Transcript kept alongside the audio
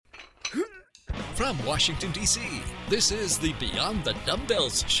From Washington, D.C., this is the Beyond the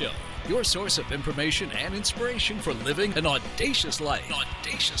Dumbbells Show, your source of information and inspiration for living an audacious life.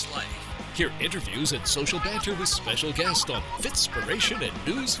 Hear interviews and social banter with special guests on fitspiration and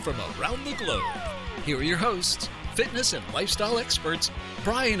news from around the globe. Here are your hosts, fitness and lifestyle experts,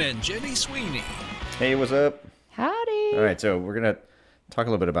 Brian and Jenny Sweeney. Hey, what's up? Howdy. All right, so we're going to talk a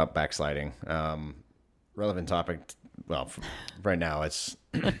little bit about backsliding. Relevant topic. Well, right now, it's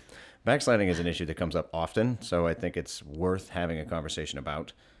backsliding is an issue that comes up often, so I think it's worth having a conversation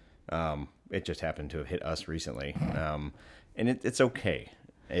about. It just happened to have hit us recently, and it's okay.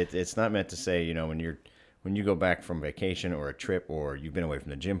 It's not meant to say, you know, when you go back from vacation or a trip, or you've been away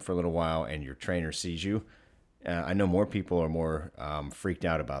from the gym for a little while and your trainer sees you. I know more people are more freaked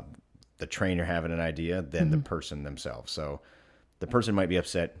out about the trainer having an idea than the person themselves. So the person might be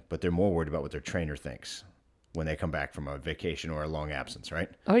upset, but they're more worried about what their trainer thinks when they come back from a vacation or a long absence, right?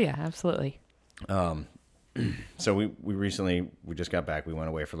 Oh, yeah, absolutely. So we just got back. We went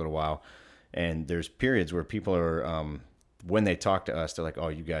away for a little while, and there's periods where people are, when they talk to us, they're like, "Oh,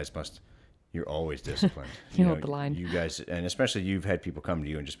 you're always disciplined." you know the line. You guys, and especially you've had people come to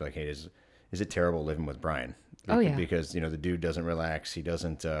you and just be like, "Hey, is it terrible living with Brian?" Oh, yeah. Because, you know, the dude doesn't relax. He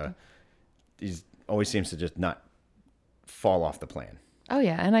doesn't, he's always seems to just not fall off the plan. Oh,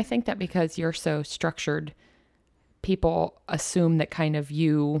 yeah. And I think that because you're so structured, people assume that kind of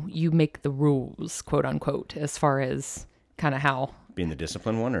you make the rules, quote unquote, as far as kind of how. Being the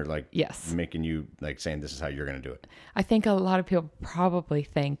disciplined one, or like yes, making you like saying this is how you're going to do it. I think a lot of people probably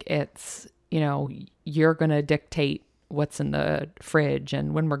think it's, you know, you're going to dictate what's in the fridge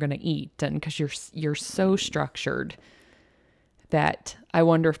and when we're going to eat, and because you're so structured that I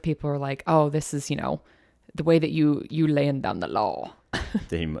wonder if people are like, oh, this is, you know, the way that you laying down the law.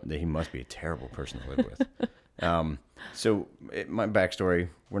 that he must be a terrible person to live with. So my backstory,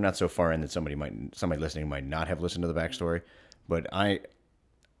 we're not so far in that somebody listening might not have listened to the backstory, but I'm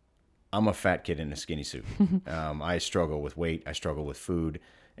a fat kid in a skinny suit. I struggle with weight. I struggle with food.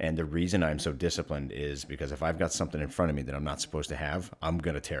 And the reason I'm so disciplined is because if I've got something in front of me that I'm not supposed to have, I'm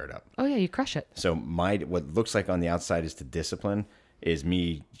going to tear it up. Oh, yeah, you crush it. So what looks like on the outside is to discipline is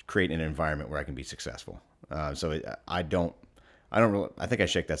me creating an environment where I can be successful. I think I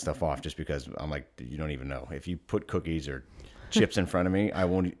shake that stuff off just because I'm like, you don't even know. If you put cookies or chips in front of me,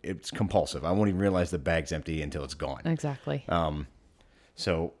 it's compulsive. I won't even realize the bag's empty until it's gone. Exactly.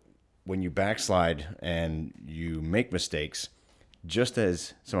 So when you backslide and you make mistakes, just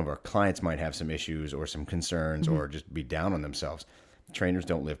as some of our clients might have some issues or some concerns or just be down on themselves, trainers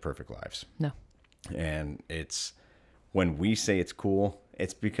don't live perfect lives. No. And it's when we say it's cool,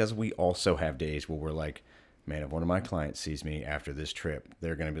 it's because we also have days where we're like, man, if one of my clients sees me after this trip,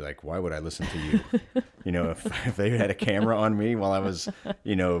 they're going to be like, why would I listen to you? You know, if they had a camera on me while I was,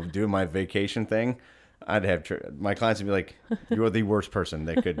 you know, doing my vacation thing, I'd have my clients would be like, you're the worst person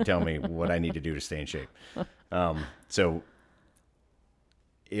that could tell me what I need to do to stay in shape. So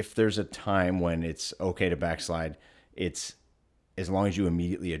if there's a time when it's okay to backslide, it's as long as you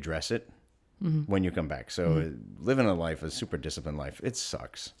immediately address it when you come back. So living a super disciplined life, it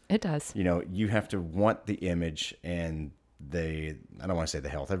sucks. It does. You know, you have to want the image and I don't want to say the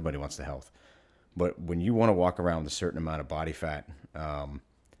health. Everybody wants the health. But when you want to walk around with a certain amount of body fat,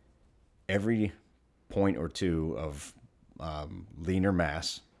 every point or two of leaner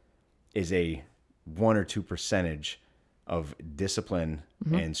mass is a 1 or 2 percentage of discipline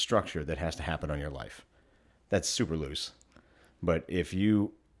and structure that has to happen on your life. That's super loose. But if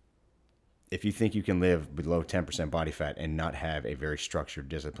you think you can live below 10% body fat and not have a very structured,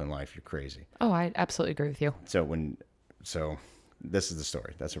 disciplined life, you're crazy. Oh, I absolutely agree with you. So this is the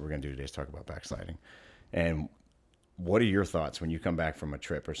story. That's what we're going to do today, is talk about backsliding. And what are your thoughts when you come back from a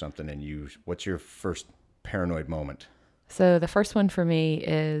trip or something and what's your first paranoid moment? So the first one for me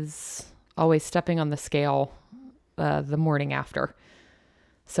is always stepping on the scale the morning after.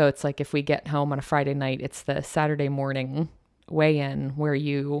 So it's like if we get home on a Friday night, it's the Saturday morning weigh-in where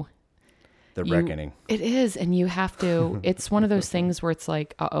reckoning. It is. And you have to, it's one of those things where it's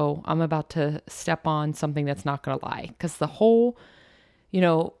like, uh-oh, I'm about to step on something that's not going to lie. Because the whole, you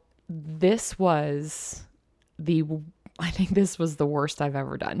know, I think this was the worst I've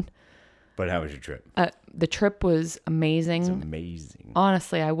ever done. But how was your trip? The trip was amazing. It's amazing.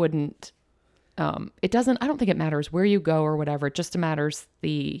 Honestly, I wouldn't, I don't think it matters where you go or whatever. It just matters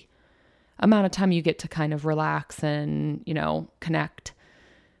the amount of time you get to kind of relax and, you know, connect.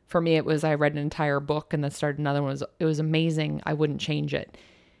 For me, it was, I read an entire book and then started another one. It was amazing. I wouldn't change it.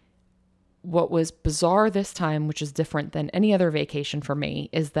 What was bizarre this time, which is different than any other vacation for me,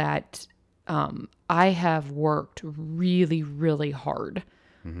 is that I have worked really, really hard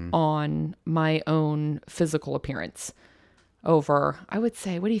on my own physical appearance over, I would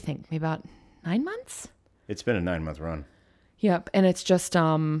say, what do you think? Maybe about 9 months? It's been a 9-month run. Yep. And it's just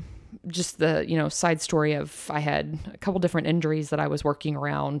the, side story of I had a couple different injuries that I was working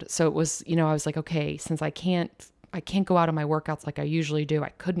around. So it was, I was like, okay, since I can't go out on my workouts like I usually do. I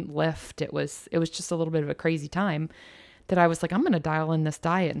couldn't lift. It was just a little bit of a crazy time that I was like, I'm going to dial in this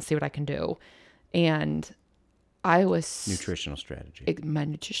diet and see what I can do. And I was Nutritional strategy. My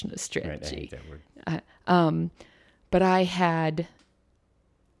nutritional strategy. Right, I hate that word. But I had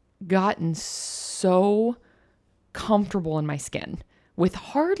gotten so comfortable in my skin with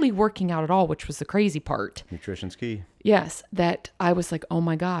hardly working out at all, which was the crazy part. Nutrition's key. Yes, that I was like, oh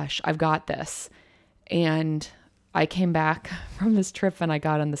my gosh, I've got this. And I came back from this trip and I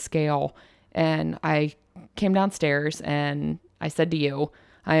got on the scale and I came downstairs and I said to you,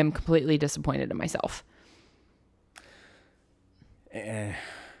 I am completely disappointed in myself. And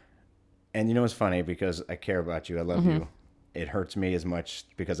it's funny because I care about you. I love you. It hurts me as much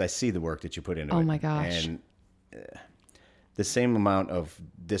because I see the work that you put into it. Oh my gosh. And the same amount of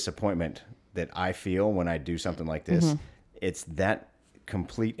disappointment that I feel when I do something like this, it's that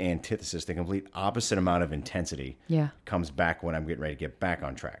complete antithesis, the complete opposite amount of intensity comes back when I'm getting ready to get back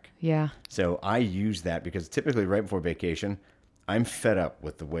on track. Yeah. So I use that because typically right before vacation, I'm fed up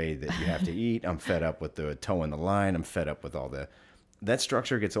with the way that you have to eat. I'm fed up with the toe in the line. I'm fed up with that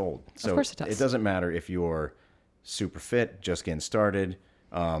structure gets old. So of course it does. It doesn't matter if you're super fit, just getting started,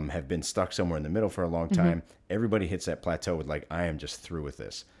 have been stuck somewhere in the middle for a long time. Everybody hits that plateau with like, I am just through with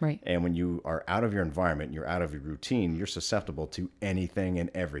this. Right. And when you are out of your environment, you're out of your routine, you're susceptible to anything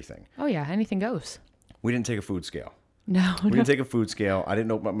and everything. Oh yeah, anything goes. We didn't take a food scale. No. We didn't take a food scale. I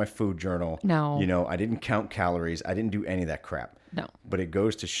didn't open up my food journal. No. I didn't count calories. I didn't do any of that crap. No. But it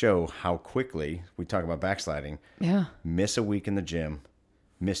goes to show how quickly, we talk about backsliding, miss a week in the gym,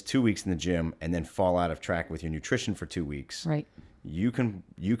 miss 2 weeks in the gym, and then fall out of track with your nutrition for 2 weeks. Right. You can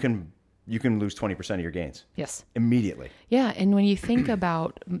lose 20% of your gains. Yes. Immediately. Yeah. And when you think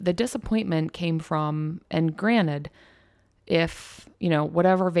about the disappointment came from, and granted, if,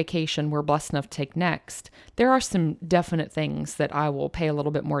 whatever vacation we're blessed enough to take next, there are some definite things that I will pay a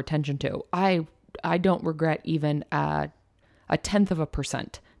little bit more attention to. I don't regret even a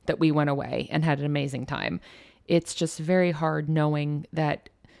 0.1% that we went away and had an amazing time. It's just very hard knowing that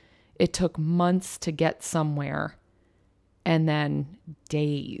it took months to get somewhere and then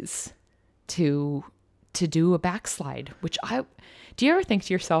days to do a backslide, do you ever think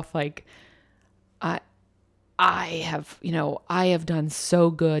to yourself, like, I have done so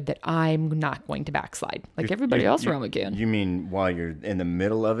good that I'm not going to backslide like everybody else around again. You mean while you're in the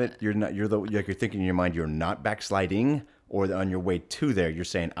middle of it, you're thinking in your mind you're not backsliding, or on your way to there, you're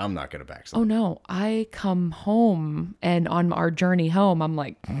saying, I'm not going to backslide? Oh no, I come home and on our journey home, I'm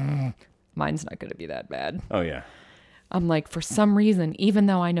like, mine's not going to be that bad. Oh yeah. I'm like, for some reason, even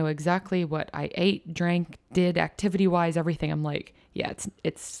though I know exactly what I ate, drank, did activity-wise, everything, I'm like, yeah,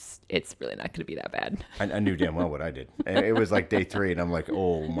 it's really not going to be that bad. I knew damn well what I did. It was like day 3, and I'm like,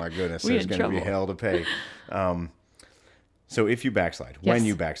 oh my goodness, there's going to be hell to pay. So if you backslide, when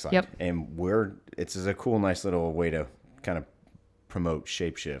you backslide, and it's a cool, nice little way to kind of promote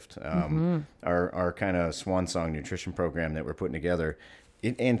Shapeshift. Our kind of swan song nutrition program that we're putting together,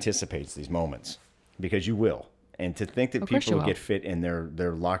 it anticipates these moments because you will. And to think that people get fit and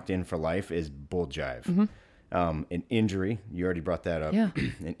they're locked in for life is bull jive. An injury, you already brought that up. Yeah.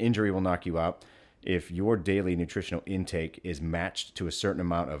 An injury will knock you out. If your daily nutritional intake is matched to a certain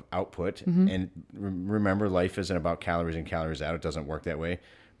amount of output, and remember, life isn't about calories in, calories out. It doesn't work that way.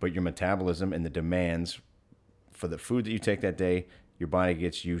 But your metabolism and the demands for the food that you take that day, your body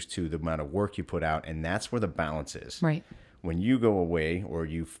gets used to the amount of work you put out, and that's where the balance is. Right. When you go away or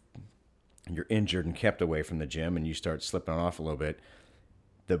you're injured and kept away from the gym and you start slipping off a little bit,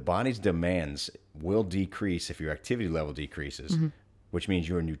 the body's demands will decrease if your activity level decreases, which means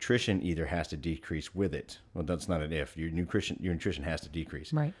your nutrition either has to decrease with it. Well, that's not an if. Your nutrition has to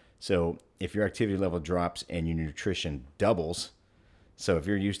decrease. Right. So if your activity level drops and your nutrition doubles, so if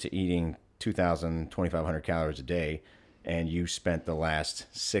you're used to eating 2,000, 2,500 calories a day, and you spent the last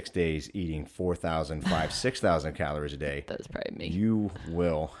 6 days eating 4,000, 5,000, 6,000 calories a day, That's probably me. you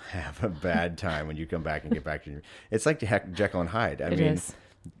will have a bad time when you come back and get back to your... It's like Jekyll and Hyde. I It mean, is.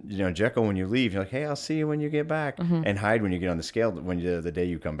 Jekyll, when you leave, you're like, hey, I'll see you when you get back. And Hyde, when you get on the scale, the day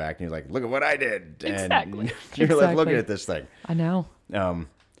you come back, and you're like, look at what I did. Exactly. And you're like looking at this thing. I know.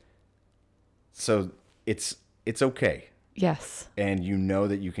 So it's okay. Yes. And you know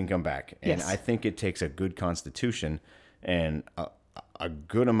that you can come back. And Yes. I think it takes a good constitution and a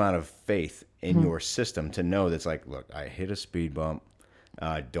good amount of faith in your system to know that's like, look, I hit a speed bump.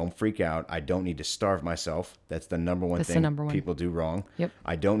 Don't freak out. I don't need to starve myself. That's the number one thing people do wrong. Yep.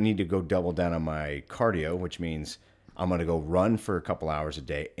 I don't need to go double down on my cardio, which means I'm going to go run for a couple hours a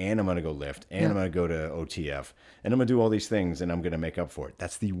day, and I'm going to go lift, and I'm going to go to OTF, and I'm going to do all these things, and I'm going to make up for it.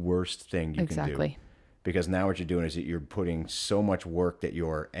 That's the worst thing you can do. Because now what you're doing is that you're putting so much work that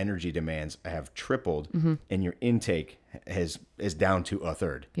your energy demands have tripled, and your intake is down to a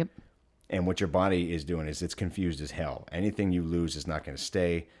third. Yep. And what your body is doing is it's confused as hell. Anything you lose is not going to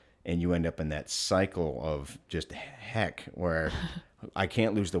stay, and you end up in that cycle of just heck where I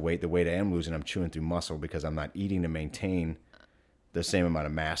can't lose the weight. The weight I am losing, I'm chewing through muscle because I'm not eating to maintain the same amount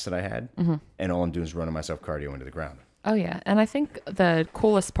of mass that I had, and all I'm doing is running myself cardio into the ground. Oh yeah, and I think the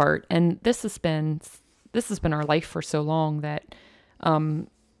coolest part, and this has been our life for so long, that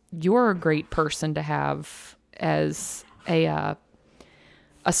you're a great person to have as a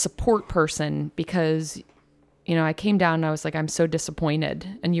support person, because, you know, I came down and I was like, I'm so disappointed.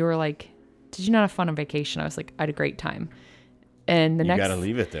 And you were like, did you not have fun on vacation? I was like, I had a great time. And you got to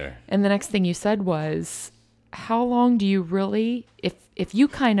leave it there. And the next thing you said was, how long do you really, if you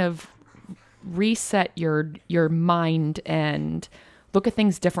kind of reset your mind and look at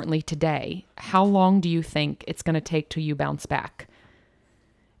things differently today, how long do you think it's going to take till you bounce back?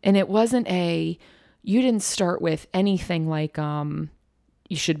 And it wasn't you didn't start with anything like,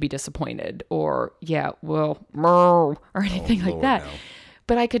 you should be disappointed, or or anything like that. No.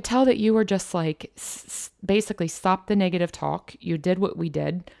 But I could tell that you were just like, basically stop the negative talk. You did what we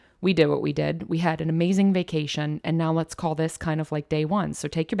did. We did what we did. We had an amazing vacation, and now let's call this kind of like day one. So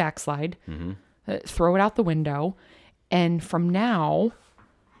take your backslide, throw it out the window, and from now,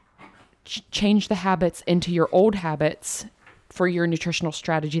 change the habits into your old habits for your nutritional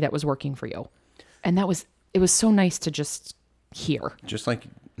strategy that was working for you. And it was so nice to just hear. Just like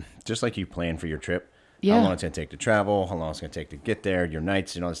you plan for your trip. Yeah. How long it's going to take to travel, how long it's going to take to get there, your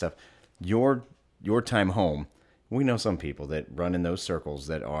nights and all that stuff. Your time home. We know some people that run in those circles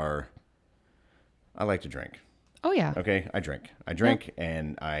that are, I like to drink. Oh yeah. Okay, I drink,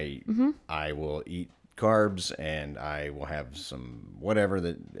 and I will eat carbs, and I will have some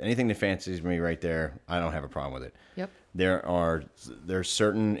anything that fancies me right there. I don't have a problem with it. Yep. There's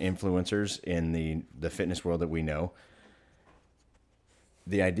certain influencers in the fitness world that we know.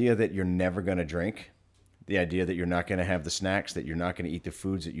 The idea that you're never going to drink, the idea that you're not going to have the snacks, that you're not going to eat the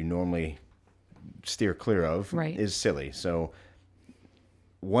foods that you normally steer clear of, is silly. So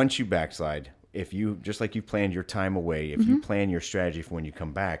once you backslide, if you, just like you planned your time away, if you plan your strategy for when you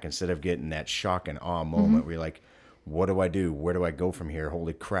come back, instead of getting that shock and awe moment where you're like, what do I do? Where do I go from here?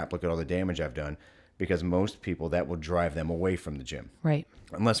 Holy crap, look at all the damage I've done. Because most people, that will drive them away from the gym. Right.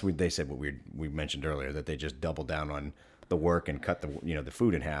 Unless they said what we mentioned earlier, that they just double down on the work and cut the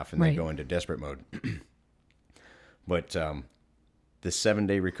food in half, and they go into desperate mode. But the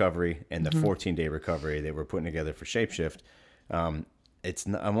 7-day recovery and the 14-day recovery that we're putting together for Shapeshift, I'm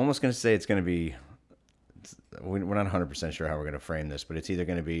almost going to say it's going to be, we're not 100% sure how we're going to frame this, but it's either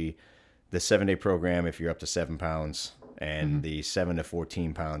going to be the 7-day program if you're up to 7 pounds, and the 7 to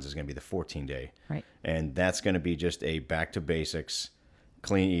 14 pounds is going to be the 14-day. Right. And that's going to be just a back to basics,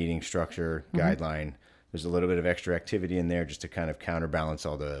 clean eating structure guideline. There's a little bit of extra activity in there just to kind of counterbalance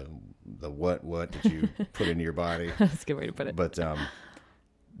all the what that you put into your body. That's a good way to put it. But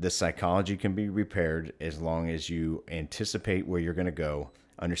the psychology can be repaired as long as you anticipate where you're going to go,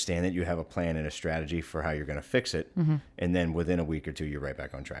 understand that you have a plan and a strategy for how you're going to fix it, and then within a week or two, you're right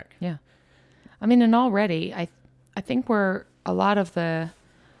back on track. Yeah. I mean, and already, I think we're a lot of at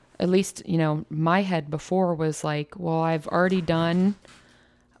least, my head before was like, well, I've already done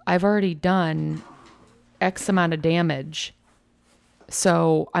X amount of damage,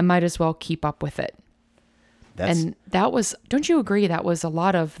 so I might as well keep up with it. And that was, don't you agree, that was a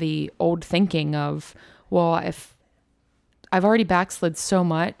lot of the old thinking of, well, if I've already backslid so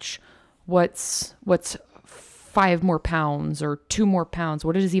much, what's 5 more pounds or 2 more pounds?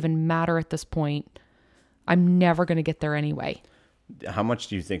 What does it even matter at this point? I'm never going to get there anyway. How much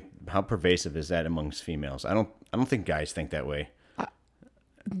do you think, how pervasive is that amongst females? I don't think guys think that way.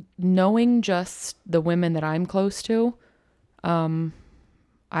 Knowing just the women that I'm close to,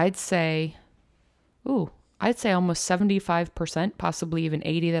 I'd say almost 75%, possibly even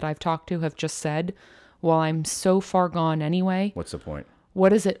 80% that I've talked to have just said, well, I'm so far gone anyway. What's the point?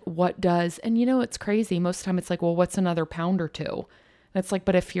 What is it? What does? And it's crazy. Most of the time it's like, well, what's another pound or two? And it's like,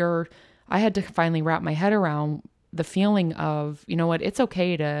 but I had to finally wrap my head around the feeling of, it's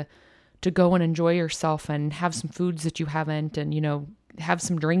okay to go and enjoy yourself and have some foods that you haven't, and, have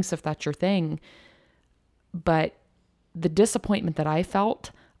some drinks if that's your thing. But the disappointment that I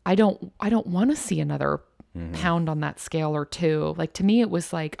felt, I don't want to see another pound on that scale or two. Like, to me, it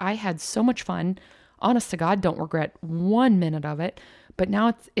was like, I had so much fun. Honest to God, don't regret 1 minute of it. But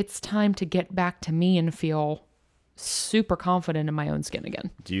now it's time to get back to me and feel super confident in my own skin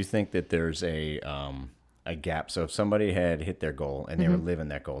again. Do you think that there's a gap? So if somebody had hit their goal and they were living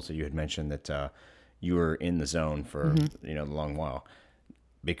that goal, so you had mentioned that you were in the zone for a long while.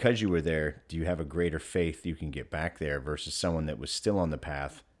 Because you were there, do you have a greater faith you can get back there versus someone that was still on the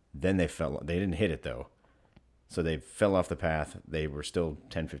path? Then they didn't hit it though. So they fell off the path. They were still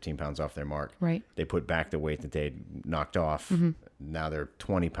 10, 15 pounds off their mark. Right. They put back the weight that they'd knocked off. Now they're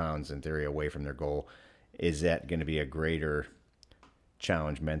 20 pounds in theory away from their goal. Is that going to be a greater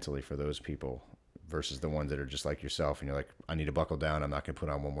challenge mentally for those people versus the ones that are just like yourself and you're like, I need to buckle down. I'm not going to put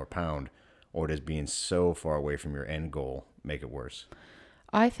on 1 more pound. Or does being so far away from your end goal make it worse?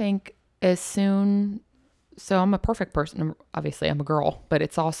 I think so I'm a perfect person. Obviously I'm a girl, but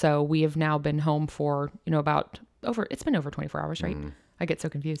it's also, we have now been home for, it's been over 24 hours, right? I get so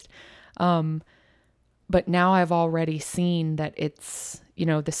confused. But now I've already seen that it's,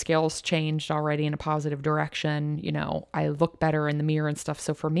 the scales changed already in a positive direction. I look better in the mirror and stuff.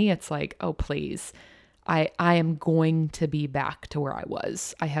 So for me, it's like, oh, please, I am going to be back to where I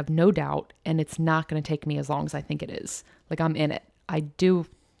was. I have no doubt. And it's not going to take me as long as I think it is. Like, I'm in it. I do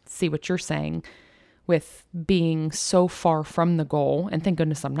see what you're saying with being so far from the goal. And thank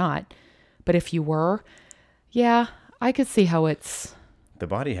goodness I'm not. But if you were, yeah, I could see how it's... The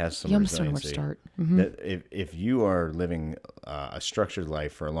body has some you almost don't know where to resiliency. start. That if you are living a structured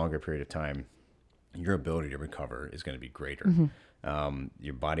life for a longer period of time, your ability to recover is going to be greater.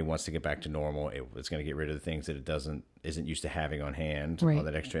 Your body wants to get back to normal. It's going to get rid of the things that it isn't used to having on hand, Right. all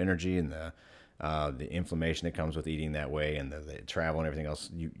that extra energy and the inflammation that comes with eating that way and the travel and everything else.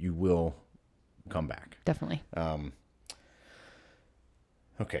 You will come back. Definitely.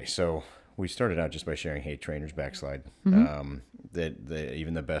 Okay, so we started out just by sharing, hey, trainers backslide. That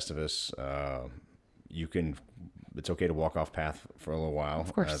even the best of us, it's okay to walk off path for a little while,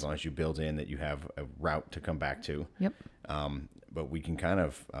 of course, as long as you build in that you have a route to come back to. Yep. But we can kind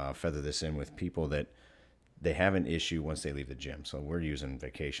of feather this in with people that they have an issue once they leave the gym. So we're using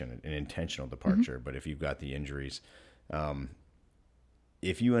vacation, an intentional departure. But if you've got the injuries,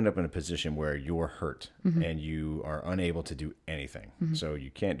 if you end up in a position where you're hurt and you are unable to do anything, so you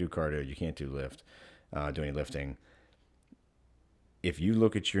can't do cardio, you can't do any lifting. If you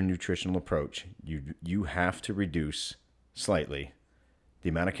look at your nutritional approach, you have to reduce slightly the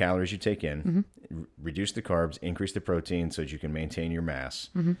amount of calories you take in, reduce the carbs, increase the protein so that you can maintain your mass.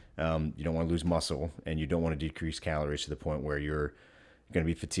 You don't want to lose muscle, and you don't want to decrease calories to the point where you're going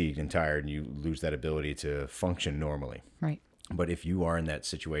to be fatigued and tired and you lose that ability to function normally. Right. But if you are in that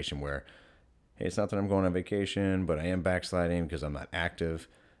situation where, hey, it's not that I'm going on vacation, but I am backsliding because I'm not active,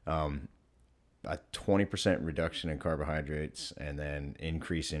 a 20% reduction in carbohydrates and then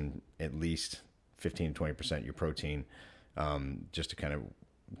increase in at least 15 to 20% your protein, just to kind of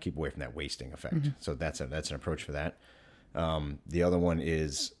keep away from that wasting effect. So that's an approach for that. The other one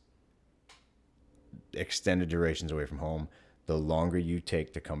is extended durations away from home. The longer you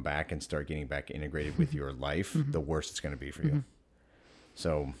take to come back and start getting back integrated with your life, the worse it's going to be for you.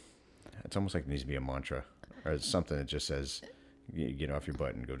 So it's almost like it needs to be a mantra or something that just says, get off your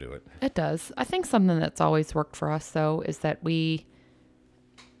butt and go do it. It does. I think something that's always worked for us, though, is that we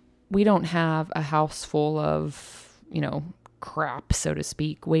don't have a house full of, crap, so to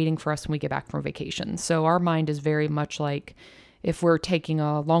speak, waiting for us when we get back from vacation. So our mind is very much like if we're taking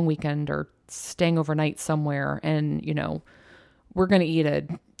a long weekend or staying overnight somewhere and, we're going to eat a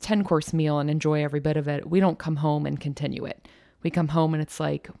 10-course meal and enjoy every bit of it. We don't come home and continue it. We come home and it's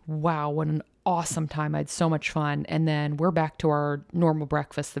like, wow, what an awesome time. I had so much fun. And then we're back to our normal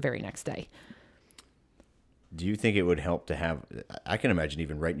breakfast the very next day. Do you think it would help to have, I can imagine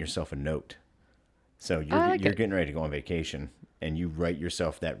even writing yourself a note. So you're getting ready to go on vacation and you write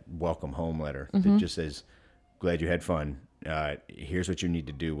yourself that welcome home letter that just says, glad you had fun. Here's what you need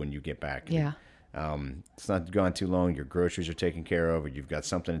to do when you get back. Yeah. It's not gone too long. Your groceries are taken care of, or you've got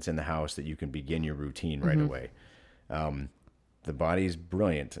something that's in the house that you can begin your routine right away. The body is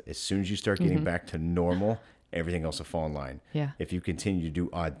brilliant. As soon as you start getting back to normal, everything else will fall in line. Yeah. If you continue to do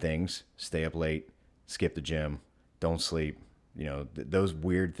odd things, stay up late, skip the gym, don't sleep, those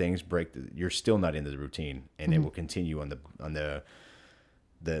weird things you're still not into the routine, and it will continue on the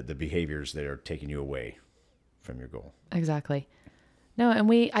behaviors that are taking you away from your goal. Exactly. No, and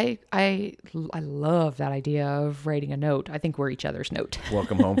I love that idea of writing a note. I think we're each other's note.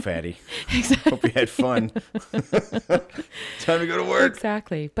 Welcome home, fatty. Exactly. Hope you had fun. Time to go to work.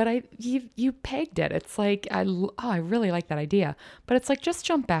 Exactly. But you pegged it. It's like, I really like that idea. But it's like, just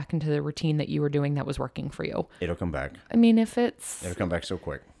jump back into the routine that you were doing that was working for you. It'll come back. I mean, it'll come back so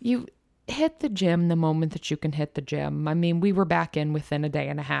quick. You hit the gym the moment that you can hit the gym. I mean, we were back in within a day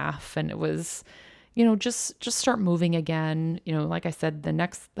and a half, and it was, just start moving again. Like I said, the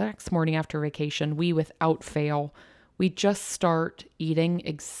next morning after vacation, we without fail, we just start eating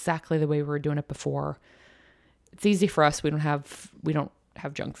exactly the way we were doing it before. It's easy for us. We don't have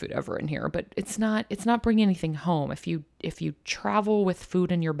junk food ever in here, but it's not bringing anything home. If you travel with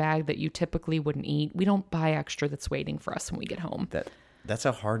food in your bag that you typically wouldn't eat, we don't buy extra that's waiting for us when we get home. That's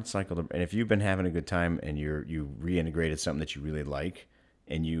a hard cycle and if you've been having a good time and you reintegrated something that you really like,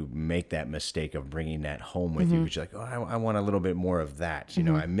 and you make that mistake of bringing that home with you, which you're like, oh, I want a little bit more of that.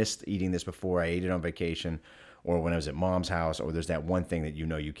 I missed eating this before. I ate it on vacation, or when I was at mom's house, or there's that one thing that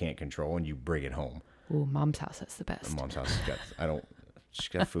you can't control, and you bring it home. Ooh, mom's house is the best. Mom's house has got, she's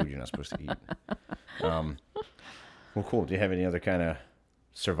got food you're not supposed to eat. Well, cool. Do you have any other kind of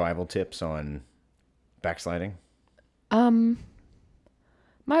survival tips on backsliding? My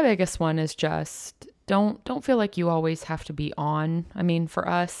biggest one is just don't feel like you always have to be on. I mean, for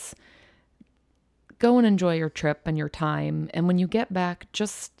us, go and enjoy your trip and your time. And when you get back,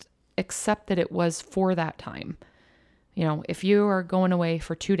 just accept that it was for that time. If you are going away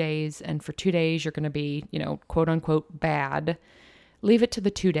for 2 days and for 2 days you're going to be, quote unquote bad, leave it to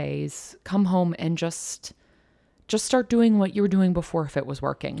the 2 days, come home and just start doing what you were doing before if it was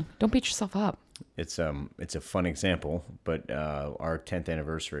working. Don't beat yourself up. It's a fun example, but our 10th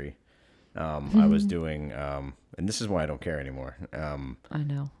anniversary, I was doing, and this is why I don't care anymore. I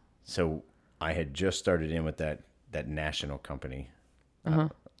know. So I had just started in with that national company. I'm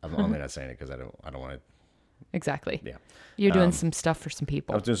only not saying it because I don't want to. Exactly. Yeah. You're doing some stuff for some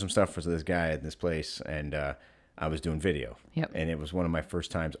people. I was doing some stuff for this guy at this place, and I was doing video. Yep. And it was one of my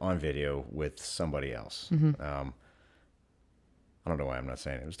first times on video with somebody else. I don't know why I'm not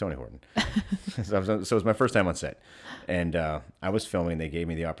saying it. It was Tony Horton. So it was my first time on set. And I was filming. They gave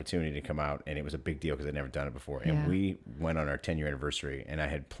me the opportunity to come out, and it was a big deal because I'd never done it before. And we went on our 10-year anniversary, and I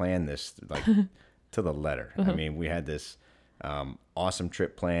had planned this like to the letter. I mean, we had this awesome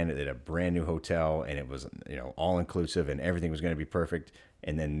trip planned at a brand new hotel, and it was all inclusive, and everything was going to be perfect.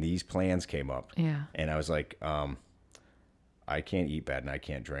 And then these plans came up. Yeah. And I was like, I can't eat bad and I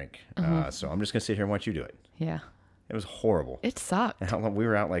can't drink. So I'm just going to sit here and watch you do it. Yeah. It was horrible. It sucked. We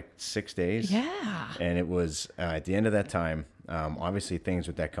were out like 6 days. Yeah. And it was at the end of that time, obviously things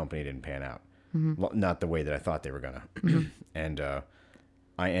with that company didn't pan out. Well, not the way that I thought they were going to. And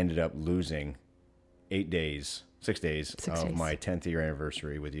I ended up losing 6 days of my 10th year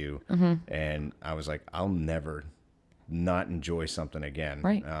anniversary with you. And I was like, I'll never not enjoy something again.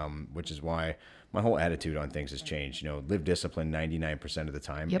 Right. Which is why my whole attitude on things has changed. Live disciplined 99% of the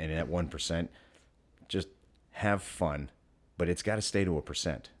time. Yep. And at 1%, just have fun, but it's got to stay to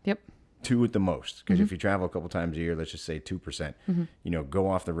 1%. Yep. 2 at the most. Because if you travel a couple times a year, let's just say 2%, go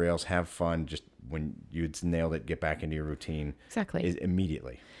off the rails, have fun. Just when you'd nailed it, get back into your routine. Exactly.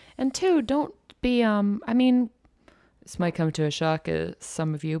 Immediately. And 2, don't be, I mean, this might come to a shock to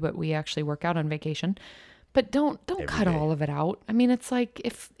some of you, but we actually work out on vacation. But don't cut all of it out. I mean, it's like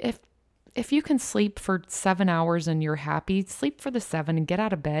if you can sleep for 7 hours and you're happy, sleep for the 7 and get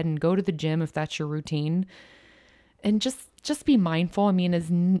out of bed and go to the gym if that's your routine. And just be mindful. I mean,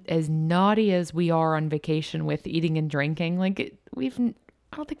 as naughty as we are on vacation with eating and drinking, like I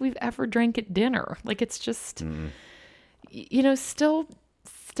don't think we've ever drank at dinner. Like it's just, still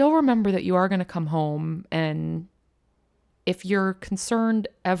remember that you are going to come home, and if you're concerned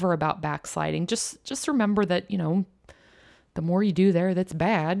ever about backsliding, just remember that, the more you do there that's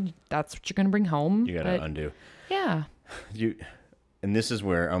bad, that's what you're going to bring home. You got to undo. Yeah. And this is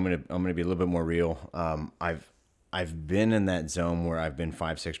where I'm going to be a little bit more real. I've been in that zone where I've been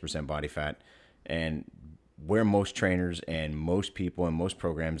 5-6% body fat, and where most trainers and most people and most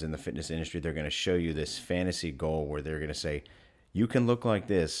programs in the fitness industry, they're going to show you this fantasy goal where they're going to say, you can look like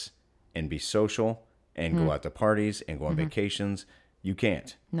this and be social and go out to parties and go on vacations. You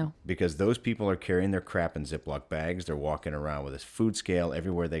can't. No. Because those people are carrying their crap in Ziploc bags. They're walking around with a food scale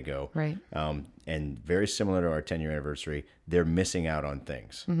everywhere they go. Right. And very similar to our 10-year anniversary, they're missing out on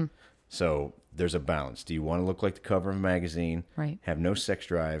things. So there's a balance. Do you want to look like the cover of a magazine? Right. Have no sex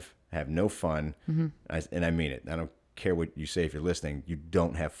drive, have no fun. And I mean it. I don't care what you say if you're listening. You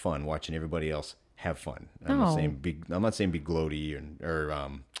don't have fun watching everybody else have fun. I'm not saying be gloaty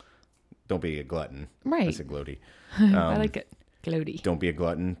or don't be a glutton. Right. That's a gloaty. I like it. Gloaty. Don't be a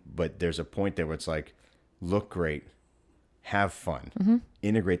glutton. But there's a point there where it's like, look great, have fun,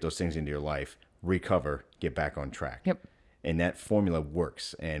 integrate those things into your life, recover, get back on track. Yep. And that formula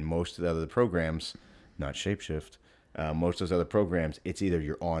works. And most of the other programs, not Shapeshift, most of those other programs, it's either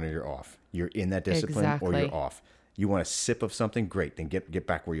you're on or you're off. You're in that discipline or you're off. You want a sip of something, great, then get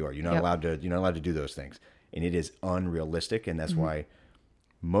back where you are. You're not allowed to do those things. And it is unrealistic, and that's why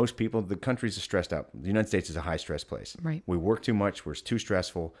most people, the countries are stressed out. The United States is a high stress place. Right. We work too much, we're too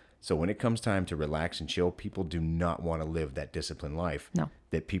stressful. So when it comes time to relax and chill, people do not want to live that disciplined life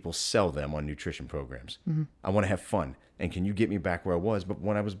that people sell them on nutrition programs. I want to have fun. And can you get me back where I was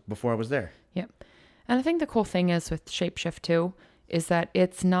before I was there? Yep. And I think the cool thing is with Shapeshift too, is that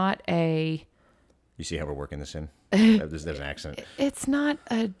it's not a... You see how we're working this in? There's an accent. It's not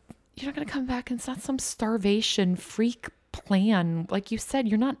a... You're not going to come back and it's not some starvation freak plan. Like you said,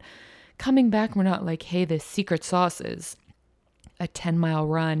 you're not coming back. We're not like, hey, the secret sauce is a 10-mile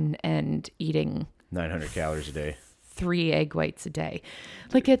run and eating 900 calories a day. 3 egg whites a day.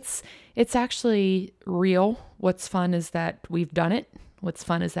 Like it's actually real. What's fun is that we've done it. What's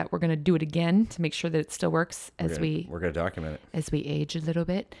fun is that we're going to do it again to make sure that it still works we're going to document it as we age a little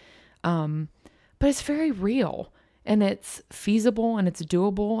bit. But it's very real and it's feasible and it's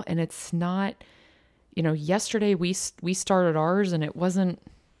doable and it's not, yesterday we started ours and it wasn't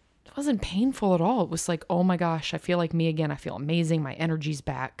painful at all. It was like, oh my gosh, I feel like me again. I feel amazing. My energy's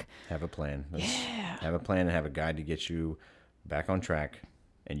back. Have a plan. Have a plan and have a guide to get you back on track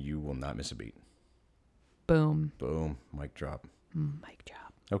and you will not miss a beat. Boom. Boom. Mic drop. Mic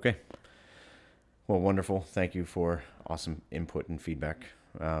drop. Okay. Well, wonderful. Thank you for awesome input and feedback.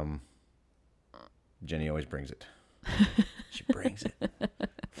 Jenny always brings it. She brings it.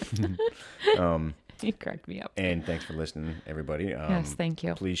 You cracked me up. And thanks for listening, everybody. Yes, thank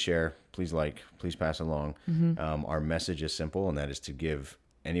you. Please share, please like, please pass along. Our message is simple, and that is to give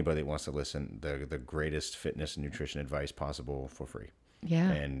anybody that wants to listen the greatest fitness and nutrition advice possible for free. Yeah.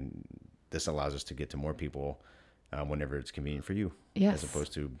 And this allows us to get to more people whenever it's convenient for you, yes, as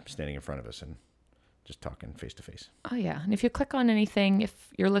opposed to standing in front of us and just talking face to face. Oh, yeah. And if you click on anything,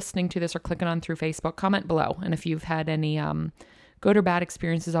 if you're listening to this or clicking on through Facebook, comment below. And if you've had any good or bad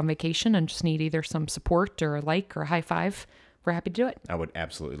experiences on vacation and just need either some support or a like or a high five, we're happy to do it. I would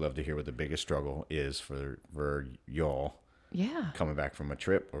absolutely love to hear what the biggest struggle is for y'all. Yeah. Coming back from a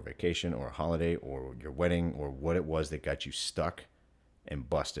trip or vacation or a holiday or your wedding or what it was that got you stuck and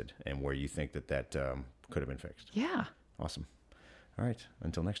busted and where you think that could have been fixed. Yeah. Awesome. All right.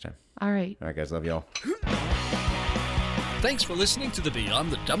 Until next time. All right. All right, guys. Love y'all. Thanks for listening to the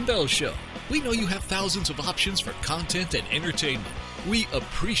Beyond the Dumbbells show. We know you have thousands of options for content and entertainment. We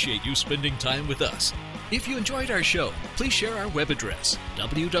appreciate you spending time with us. If you enjoyed our show, please share our web address,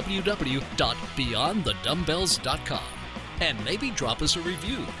 www.beyondthedumbbells.com, and maybe drop us a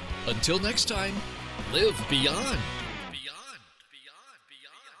review. Until next time, live beyond.